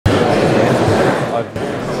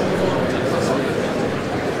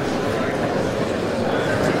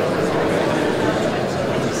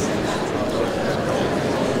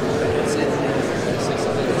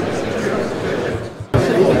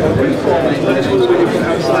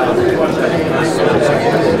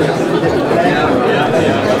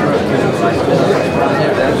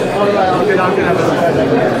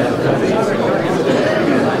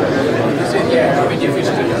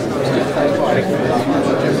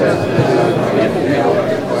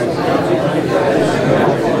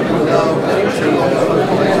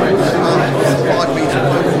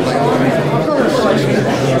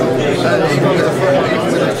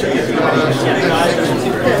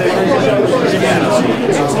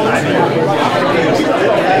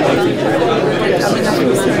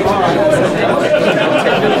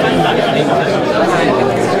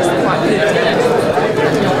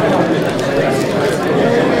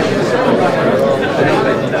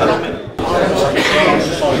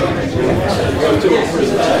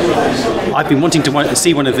I've been wanting to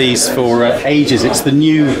see one of these for ages. It's the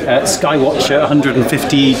new Skywatcher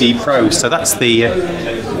 150 ED Pro. So that's the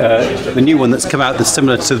new one that's come out that's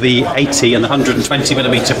similar to the 80 and the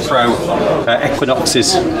 120mm Pro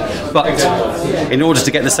Equinoxes. But in order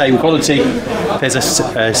to get the same quality, there's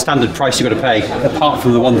a standard price you've got to pay. Apart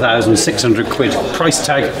from the 1,600 quid price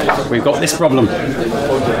tag, we've got this problem.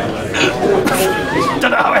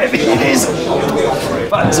 Don't know how heavy it is,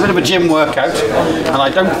 but it's a bit of a gym workout, and I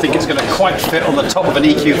don't think it's going to quite fit on the top of an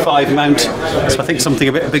EQ5 mount, so I think something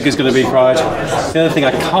a bit bigger is going to be required. The other thing,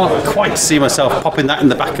 I can't quite see myself popping that in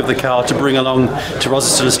the back of the car to bring along to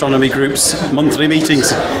Rosseston Astronomy Group's monthly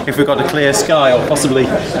meetings if we've got a clear sky, or possibly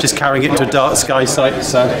just carrying it to a dark sky site,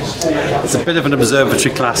 so it's a bit of an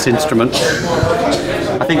observatory class instrument.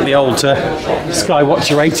 I think the old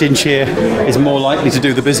Skywatcher 8-inch here is more likely to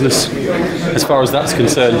do the business as far as that's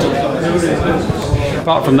concerned.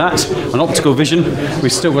 Apart from that, on optical vision,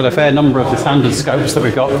 we've still got a fair number of the standard scopes that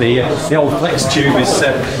we've got. The old Flex Tube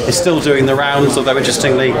is still doing the rounds, although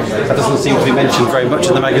interestingly, that doesn't seem to be mentioned very much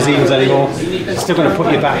in the magazines anymore. It's still going to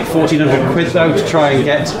put you back 1,400 quid though to try and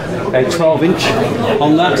get a 12-inch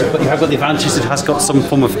on that, but you have got the advantage it has got some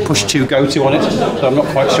form of push-to go-to on it, so I'm not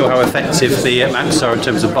quite sure how effective the mounts are in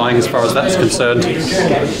terms of buying as far as that's concerned.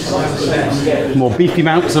 More beefy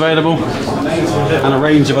mounts available, and a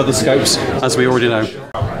range of other scopes, as we already know.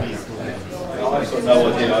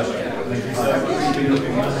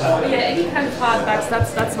 Yeah, any kind of hardbacks,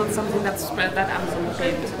 that's not something that Amazon will be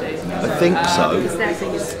able to do. I think so. Because their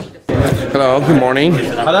thing is speed. Hello, good morning.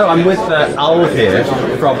 Hello, I'm with Al here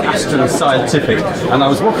from Aston Scientific, and I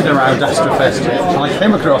was walking around Astrofest and I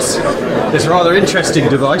came across this rather interesting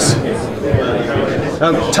device.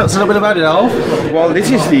 Tell us a little bit about it, Al. Well, this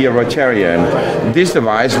is the Rotarian. This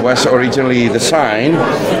device was originally designed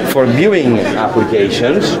for viewing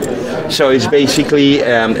applications. So it's basically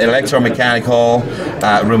electromechanical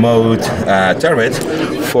remote turret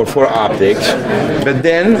for optics. But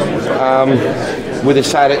then we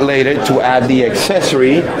decided later to add the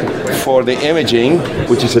accessory for the imaging,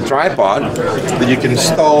 which is a tripod that you can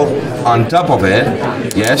install on top of it.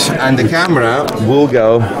 Yes, and the camera will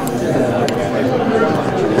go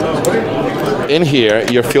in here,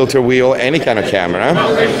 your filter wheel, any kind of camera.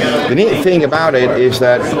 The neat thing about it is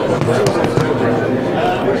that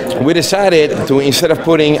we decided to, instead of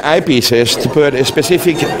putting eyepieces, to put a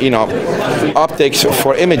specific, optics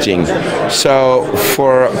for imaging. So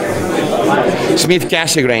for Smith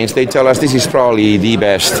Cassegrains, they tell us this is probably the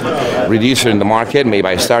best reducer in the market, made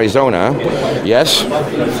by Arizona. Yes.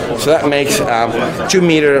 So that makes a 2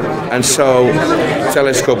 meter and so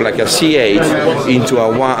telescope, like a C8, into a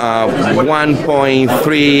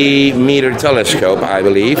 1.3 meter telescope, I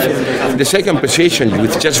believe. The second position,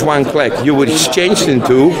 with just one click, you would exchange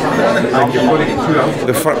into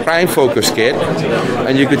the prime focus kit,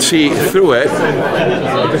 and you could see through it.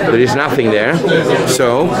 There is nothing there,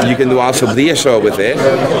 so you can do also DSO with it.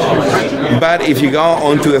 But if you go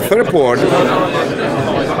onto the third port,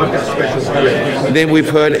 then we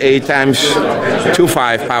put a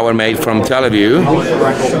 ×2.5 power made from Teleview.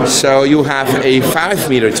 So you have a 5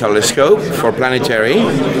 meter telescope for planetary,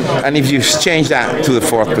 and if you exchange that to the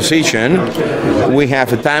fourth position, we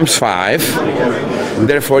have a ×5.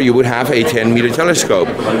 Therefore, you would have a 10 meter telescope.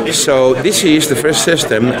 So this is the first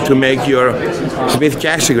system to make your Smith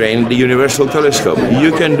Cassegrain the universal telescope.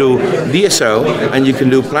 You can do DSO and you can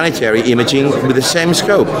do planetary imaging with the same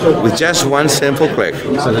scope, with just one simple click.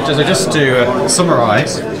 So just to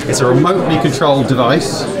summarize, it's a remotely controlled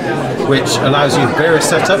device which allows you various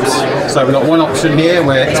setups. So we've got one option here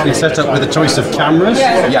where it's been set up with a choice of cameras.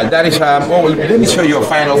 Yeah, that is, well, let me show you a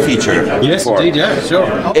final feature. Yes, indeed, yeah, sure.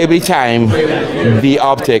 Every time the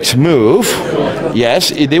optics move, yes,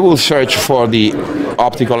 they will search for the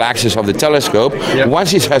optical axis of the telescope. Yep.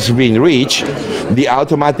 Once it has been reached, the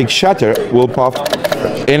automatic shutter will pop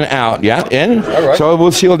In, out, yeah, in. right. So it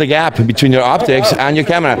will seal the gap between your optics and your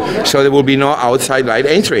camera, so there will be no outside light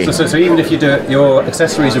entry. So even if you do your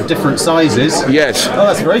accessories of different sizes. Yes. Oh,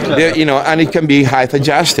 that's very clever. You know, and it can be height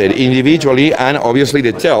adjusted individually, and obviously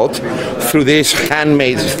the tilt through this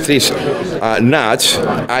handmade nuts,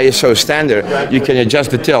 ISO standard, you can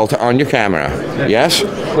adjust the tilt on your camera. Yes?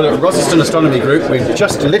 Well, at Rossiston Astronomy Group, we've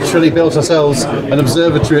just literally built ourselves an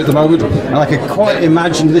observatory at the moment, and I can quite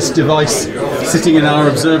imagine this device sitting in our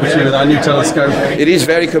observatory with our new telescope. It is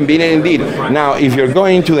very convenient indeed. Now, if you're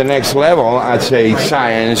going to the next level, I'd say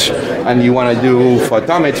science, and you want to do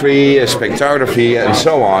photometry, spectrography, and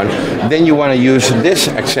so on, then you want to use this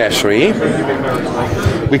accessory.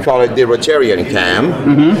 We call it the Rotarian cam.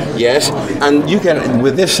 Yes, and you can,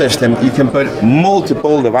 with this system, you can put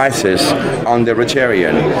multiple devices on the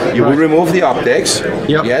Rotarian. You will remove the optics,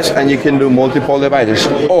 yes, and you can do multiple devices.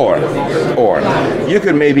 Or you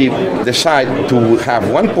could maybe decide to have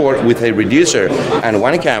one port with a reducer and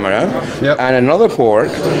one camera, and another port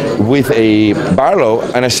with a Barlow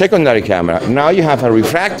and a secondary camera. Now you have a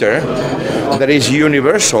refractor that is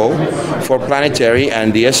universal for planetary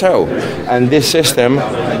and DSO. And this system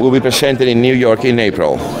will be presented in New York in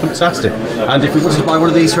April. Fantastic. And if we wanted to buy one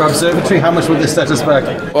of these for our observatory, how much would this set us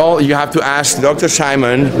back? Well, you have to ask Dr.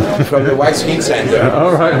 Simon from the White Skin Center.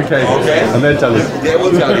 All right, okay. And then tell us. They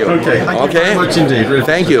will tell you. Okay, thank you very much indeed. Really.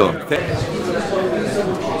 Thank you.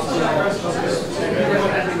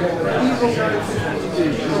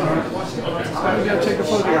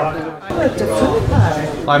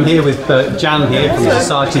 I'm here with Jan here from the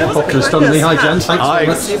Society for Popular Astronomy. Hi Jan, thanks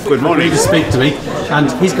very much. Good morning. To speak to me.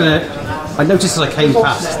 And he's going to, I noticed as I came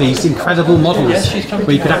past these incredible models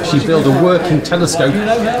where you could actually build a working telescope.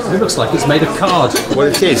 It looks like it's made of card. Well,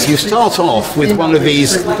 it is. You start off with one of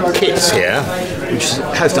these kits here, which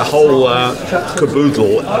has the whole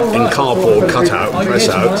caboodle in cardboard cut out, press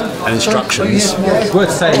out, and instructions. It's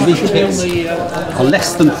worth saying these kits are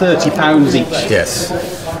less than £30 each. Yes.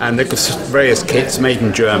 And there's various kits made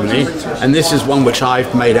in Germany, and this is one which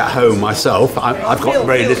I've made at home myself. I've got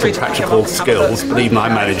very little practical skills, but even I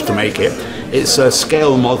managed to make it. It's a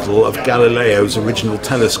scale model of Galileo's original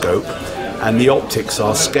telescope, and the optics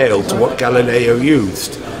are scaled to what Galileo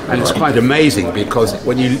used. And it's quite amazing because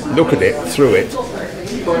when you look at it through it,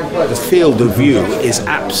 the field of view is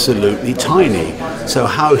absolutely tiny. So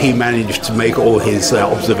how he managed to make all his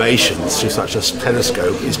observations through such a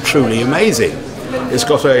telescope is truly amazing. It's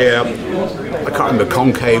got a, I can't remember,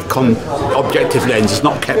 concave objective lens. It's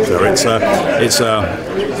not Kepler, it's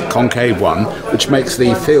a concave one, which makes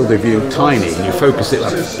the field of view tiny, and you focus it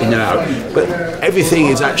up in and out. But everything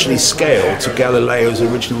is actually scaled to Galileo's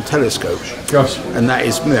original telescope. Gosh. And that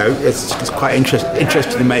is, you know, it's quite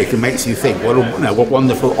interesting to make. It makes you think, well, you know, what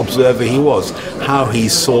wonderful observer he was, how he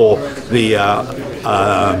saw the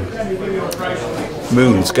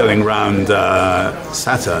moons going round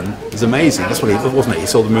Saturn is amazing. That's what he, wasn't it? He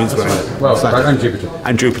saw the moons going around Saturn. And Jupiter.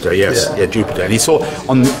 And Jupiter, yes, yeah, Jupiter. And he saw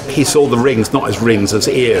the rings not as rings, as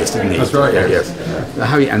ears, didn't he? That's right. Yeah, yes.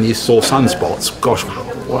 And he saw sunspots. Gosh,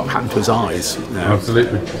 what happened to his eyes? You know?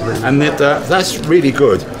 Absolutely. And that's really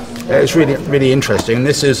good. It's really interesting.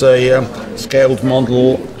 This is a scaled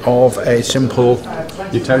model of a simple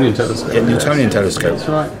Newtonian telescope. Newtonian telescope. That's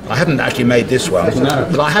right. I haven't actually made this one, No.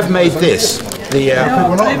 but I have made this, the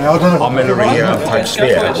armillary type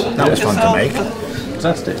sphere. That was fun to make.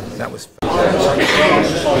 Fantastic. That was.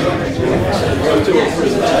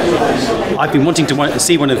 I've been wanting to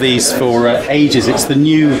see one of these for ages. It's the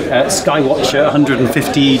new Skywatcher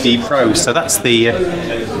 150 ED Pro. So that's the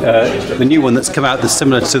new one that's come out that's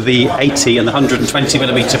similar to the 80 and the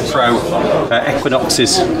 120mm Pro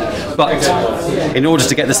Equinoxes. But in order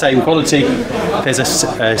to get the same quality, there's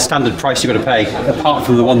a standard price you've got to pay. Apart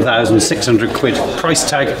from the 1,600 quid price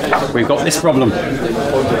tag, we've got this problem.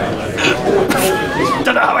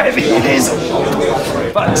 Don't know how heavy it is,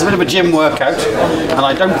 but it's a bit of a gym workout, and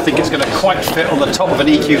I don't think it's going to quite fit on the top of an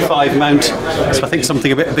EQ5 mount, so I think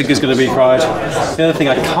something a bit bigger is going to be required. The other thing,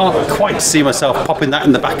 I can't quite see myself popping that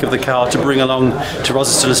in the back of the car to bring along to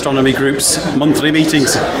Rossiston Astronomy Group's monthly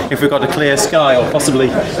meetings if we've got a clear sky, or possibly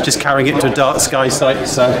just carrying it to a dark sky site.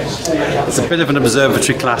 So it's a bit of an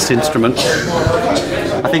observatory class instrument.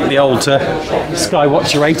 I think the old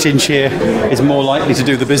Skywatcher 8-inch here is more likely to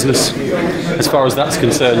do the business as far as that's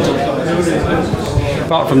concerned.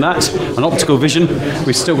 apart from that, and optical vision,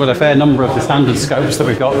 we've still got a fair number of the standard scopes that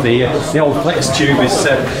we've got. The old flex tube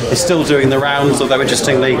is still doing the rounds, although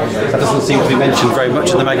interestingly, that doesn't seem to be mentioned very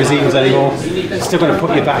much in the magazines anymore. It's still going to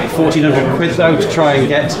put you back 1,400 quid though to try and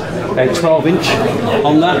get a 12-inch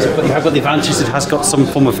on that, but you have got the advantage it has got some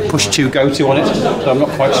form of push-to go-to on it, so I'm not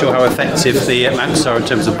quite sure how effective the mounts are in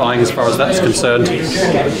terms of buying as far as that's concerned.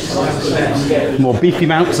 More beefy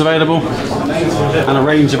mounts available, and a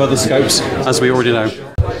range of other scopes, as we already know.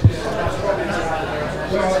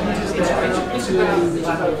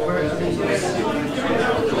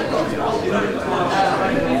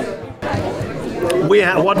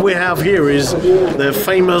 What we have here is the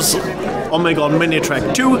famous Omegon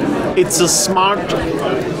Minitrack 2. It's a smart,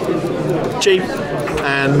 cheap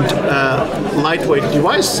and lightweight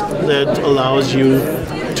device that allows you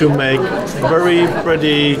to make very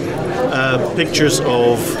pretty pictures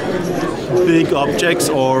of big objects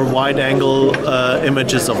or wide-angle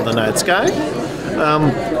images of the night sky.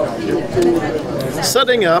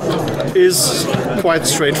 Setting up is quite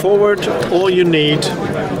straightforward. All you need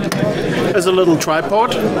is a little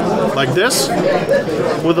tripod like this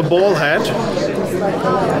with a ball head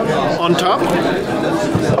on top.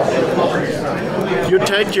 You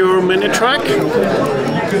take your mini track,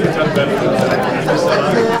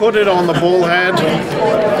 put it on the ball head,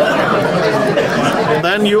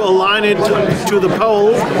 then you align it to the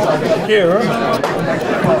pole here,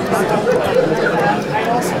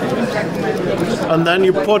 and then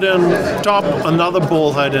you put on top another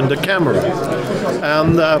ball head in the camera,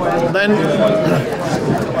 and then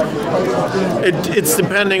it's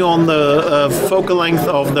depending on the focal length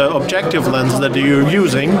of the objective lens that you're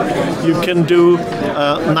using. You can do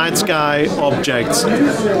night sky objects.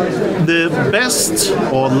 The best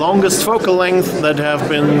or longest focal length that have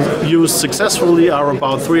been used successfully are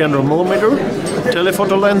about 300 millimeter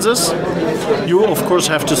telephoto lenses. You of course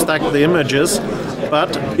have to stack the images,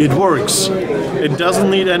 but it works. It doesn't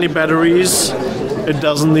need any batteries. It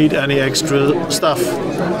doesn't need any extra stuff.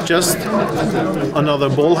 Just another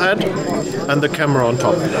ball head and the camera on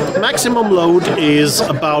top. Maximum load is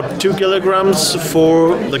about 2 kilograms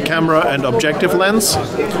for the camera and objective lens.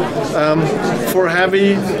 For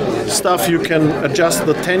heavy stuff you can adjust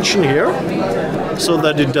the tension here so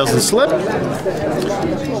that it doesn't slip.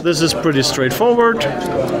 This is pretty straightforward.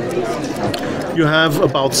 You have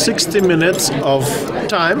about 60 minutes of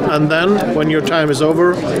time, and then when your time is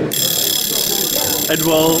over, it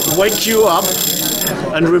will wake you up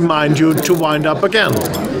and remind you to wind up again.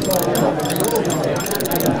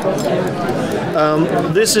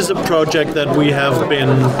 This is a project that we have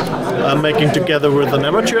been making together with an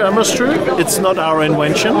amateur industry. It's not our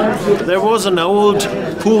invention. There was an old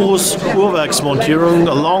Purus Uhrwerksmontierung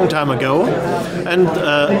a long time ago, and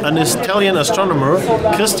an Italian astronomer,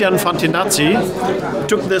 Christian Fantinazzi,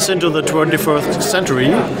 took this into the 21st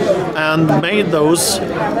century and made those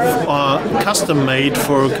custom made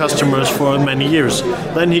for customers for many years.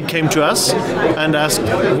 Then he came to us and asked,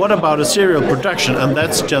 what about a serial production? And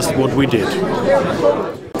that's just what we did.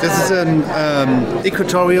 This is an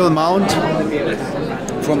equatorial mount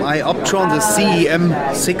from iOptron, the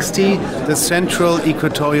CEM60, the central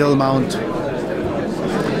equatorial mount.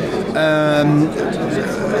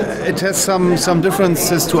 It has some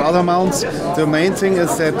differences to other mounts. The main thing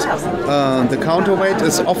is that the counterweight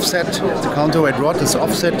is offset, the counterweight rod is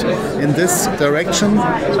offset in this direction.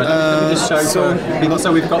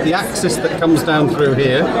 So we've got the axis that comes down through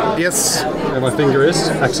here. Yes. Where my finger is,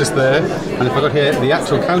 axis there. And if I got here, the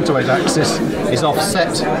actual counterweight axis is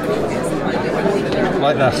offset.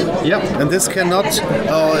 Like that. Yep. And this cannot.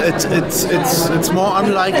 It's more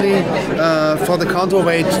unlikely for the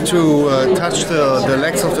counterweight to touch the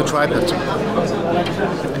legs of the tripod.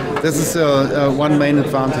 This is one main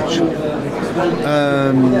advantage.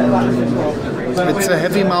 It's a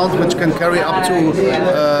heavy mount which can carry up to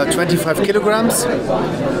 25 kilograms.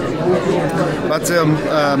 But the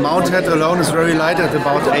mount head alone is very light at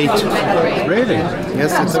about 8. Really?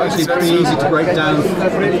 Yes, it's actually very easy to break down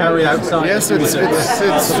and carry outside. Yes, it's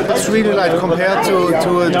really light compared to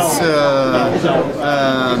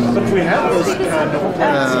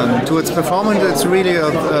its performance. It's really a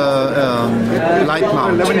light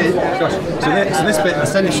mount. Gosh. So this bit,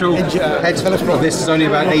 essential head, this is only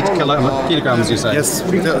about 8 kilograms, you say? Yes,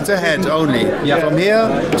 the head only. Yeah. From here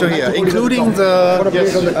to here, including the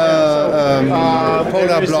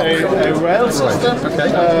polar block. Right. Okay.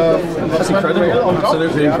 That's incredible.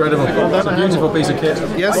 Absolutely incredible. It's a beautiful piece of kit.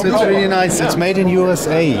 Yes, it's really nice. It's made in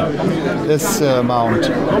USA, this mount.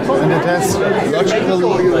 And it has logical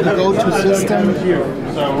go-to system.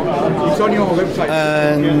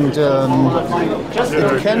 and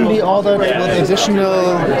it can be ordered with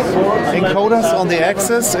additional encoders on the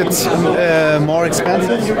axis. It's more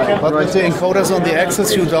expensive, but with the encoders on the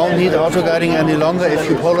axis you don't need auto guiding any longer. If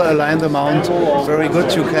you polar align the mount very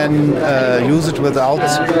good, you can use it without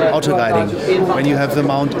auto guiding when you have the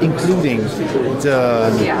mount including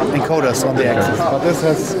the encoders on the axis. But this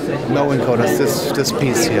has no encoders, this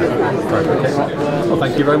piece here. Well,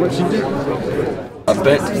 thank you very much indeed. A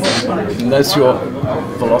bit, and there's your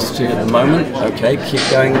velocity at the moment. Okay, keep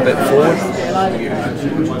going a bit forward.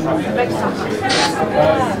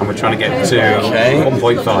 And we're trying to get to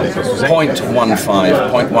 1.5.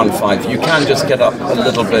 0.15. You can just get up a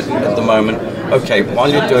little bit at the moment. Okay, while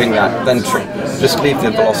you're doing that, then just leave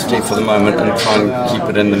the velocity for the moment and try and keep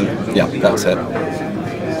it in the, yeah, that's it.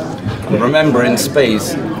 And remember, in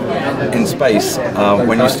space,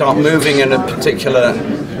 when you start moving in a particular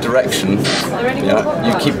direction, yeah,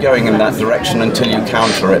 you keep going in that direction until you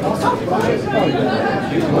counter it.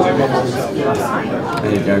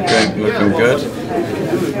 There you go, good, looking good.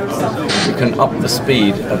 You can up the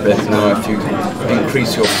speed a bit now if you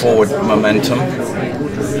increase your forward momentum.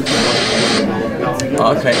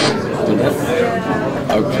 Okay,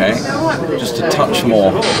 okay, just a touch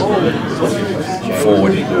more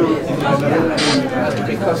forward.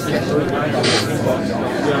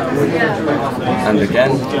 And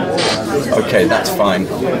again, okay, that's fine.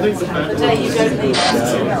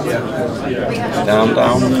 Down,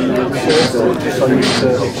 down.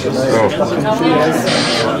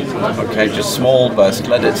 Okay, just small burst,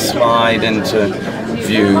 let it slide into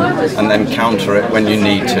view and then counter it when you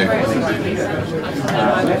need to.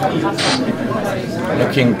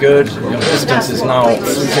 Looking good. Your distance is now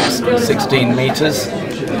 16 meters.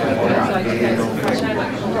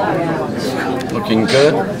 Looking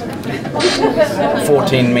good.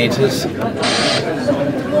 14 meters.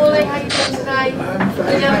 Morning, how you doing today?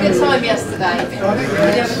 Did you have a good time yesterday?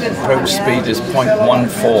 Approach speed is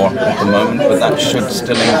 0.14 at the moment, but that should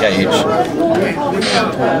still engage.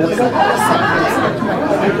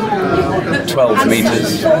 12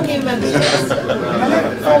 meters. 4 new memberships.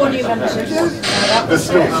 4 new memberships. They're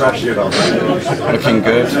still crashing on. Looking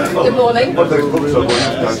good. Good morning.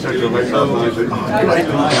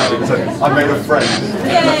 I made a friend.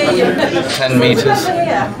 10 meters.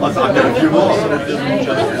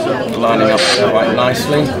 Lining up quite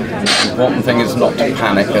nicely. The important thing is not to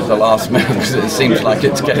panic at the last minute because it seems like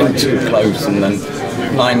it's getting too close. And then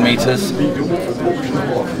 9 meters.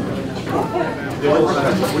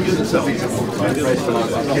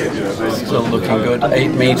 Still looking good.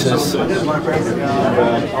 8 meters.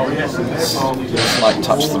 Slight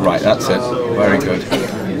touch to the right. That's it. Very good.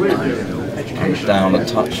 And down a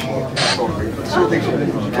touch.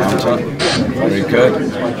 Counter. Very good.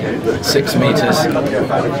 6 meters.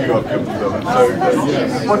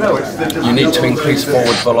 You need to increase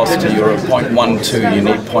forward velocity. You're at 0.12. You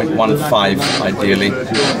need 0.15 ideally.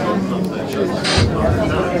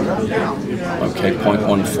 Okay,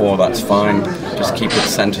 0.14, that's fine. Just keep it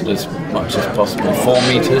centered as much as possible. 4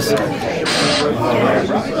 meters.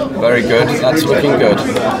 Very good, that's looking good.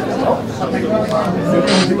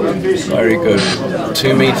 Very good.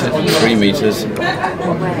 2 meters, 3 meters.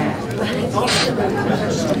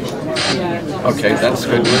 Okay, that's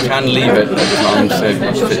good. We can leave it at times if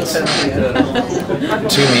it's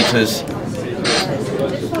 2 meters.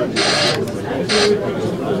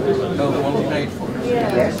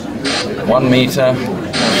 1 meter,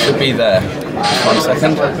 should be there. Just 1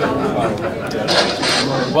 second.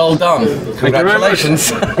 Well done.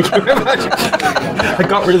 Congratulations. Thank you very much. I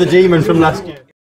got rid of the demon from last year.